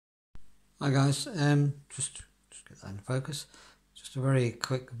Hi guys, just get that in focus. Just a very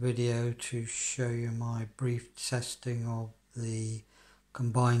quick video to show you my brief testing of the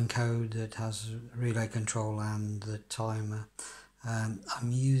combined code that has relay control and the timer.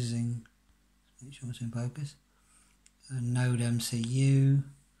 I'm using, make sure it's in focus, a NodeMCU,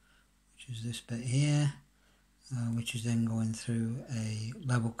 which is this bit here, which is then going through a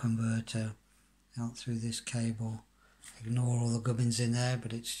level converter out through this cable. Ignore all the gubbins in there,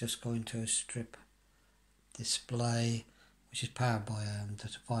 but it's just going to a strip display, which is powered by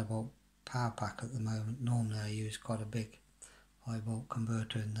just a 5-volt power pack at the moment. Normally I use quite a big 5-volt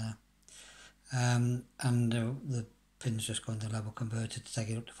converter in there, and the pin's just going to level converter to take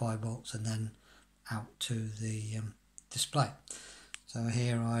it up to 5 volts and then out to the display. So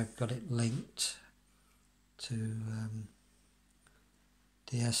here I've got it linked to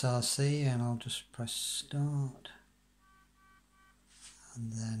DSRC, and I'll just press start.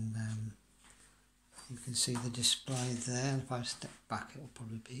 And then you can see the display there. If I step back, it'll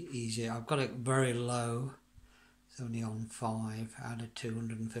probably be easier. I've got it very low. It's only on 5 out of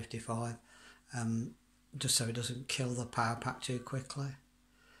 255, just so it doesn't kill the power pack too quickly.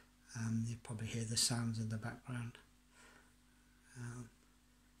 You probably hear the sounds in the background. I'm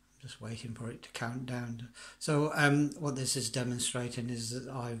just waiting for it to count down. So what this is demonstrating is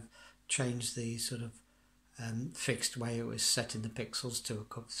that I've changed the sort of fixed way it was set in the pixels to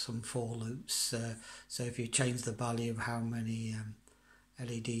some for loops. So if you change the value of how many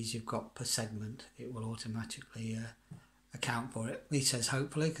LEDs you've got per segment, it will automatically account for it. It says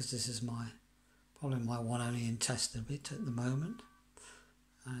hopefully, because this is probably my one only in test of it at the moment.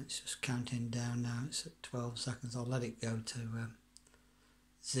 It's just counting down now. It's at 12 seconds. I'll let it go to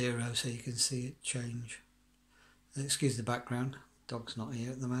 0 so you can see it change. Excuse the background. Dog's not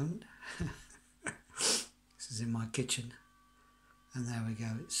here at the moment. This is in my kitchen, and there we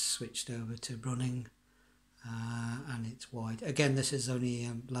go, it's switched over to running, and it's white. Again, this is only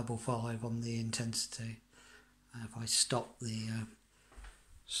level 5 on the intensity. If I stop the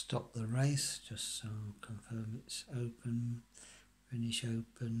race, just so I'll confirm it's open, finish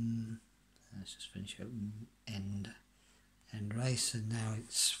open, let's just finish open, end race, and now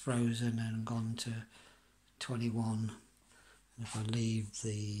it's frozen and gone to 21. And if I leave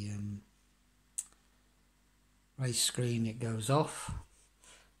the race screen, it goes off,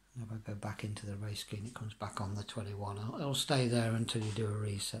 and if I go back into the race screen, it comes back on the 21. It'll stay there until you do a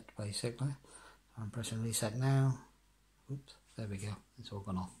reset, basically. I'm pressing reset now. Oops, there we go, it's all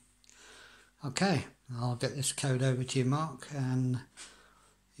gone off. Okay, I'll get this code over to you, Mark, and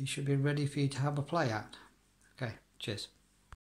it should be ready for you to have a play at. Okay, cheers.